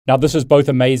Now, this is both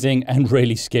amazing and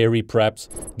really scary, perhaps.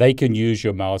 They can use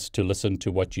your mouse to listen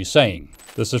to what you're saying.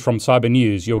 This is from Cyber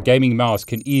News. Your gaming mouse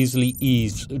can easily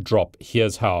eavesdrop.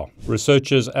 Here's how.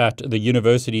 Researchers at the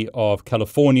University of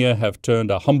California have turned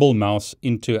a humble mouse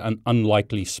into an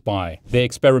unlikely spy. Their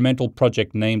experimental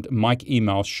project named Mike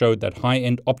eMouse showed that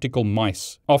high-end optical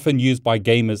mice, often used by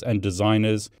gamers and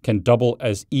designers, can double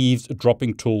as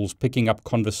eavesdropping tools, picking up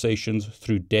conversations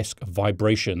through desk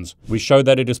vibrations. We show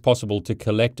that it is possible to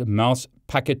collect mouse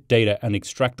packet data and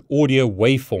extract audio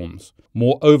waveforms.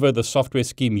 Moreover, the software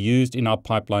scheme used in our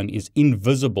pipeline is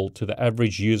invisible to the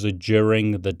average user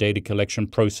during the data collection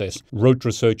process, wrote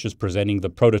researchers presenting the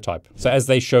prototype. So as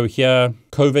they show here,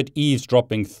 covert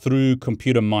eavesdropping through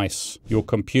computer mice. Your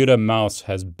computer mouse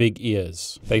has big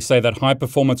ears. They say that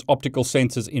high-performance optical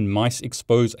sensors in mice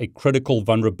expose a critical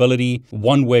vulnerability,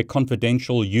 one where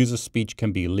confidential user speech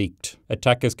can be leaked.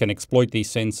 Attackers can exploit these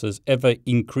sensors'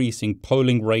 ever-increasing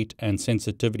polling rate and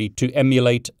sensitivity to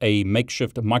emulate a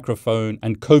makeshift microphone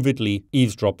and covertly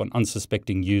eavesdrop on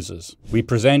unsuspecting users. We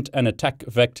present an attack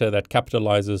vector that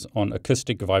capitalizes on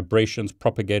acoustic vibrations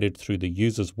propagated through the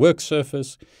user's work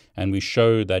surface, and we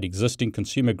show that existing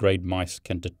consumer-grade mice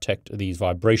can detect these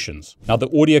vibrations. Now, the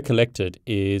audio collected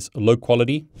is low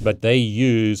quality, but they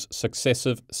use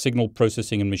successive signal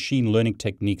processing and machine learning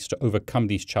techniques to overcome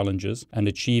these challenges and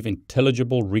achieve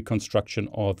intelligible reconstruction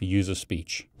of user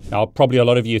speech. Now, probably a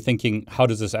lot of you are thinking, how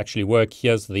does this actually work?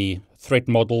 Here's the threat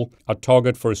model. Our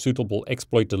target for a suitable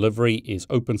exploit delivery is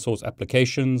open source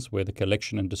applications where the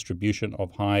collection and distribution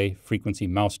of high frequency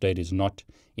mouse data is not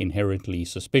inherently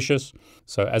suspicious.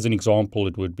 So as an example,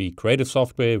 it would be creative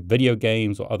software, video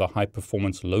games, or other high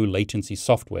performance, low latency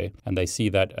software. And they see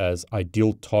that as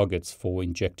ideal targets for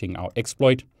injecting our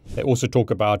exploit. They also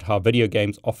talk about how video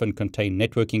games often contain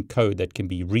networking code that can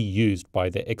be reused by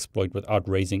the exploit without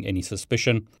raising any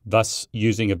suspicion. Thus,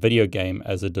 using a video game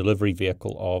as a delivery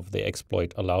vehicle of the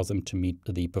exploit allows them to meet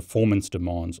the performance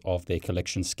demands of their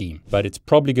collection scheme. But it's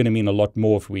probably going to mean a lot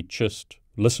more if we just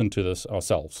listen to this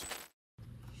ourselves.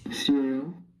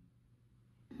 0,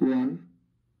 1,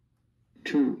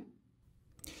 2.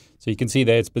 So you can see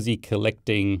there it's busy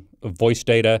collecting voice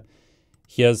data.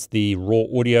 Here's the raw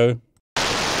audio.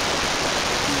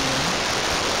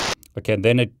 Okay, and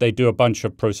then they do a bunch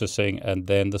of processing, and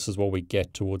then this is what we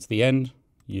get towards the end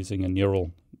using a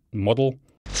neural model.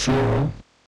 0,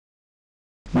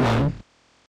 1,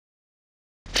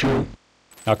 2.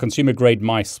 Now, consumer-grade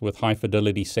mice with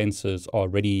high-fidelity sensors are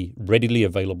readily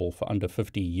available for under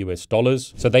 $50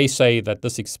 US. So they say that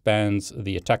this expands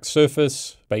the attack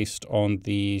surface based on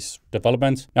these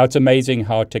developments. Now, it's amazing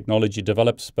how technology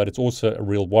develops, but it's also a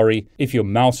real worry if your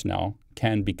mouse now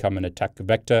can become an attack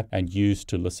vector and used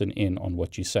to listen in on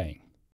what you're saying.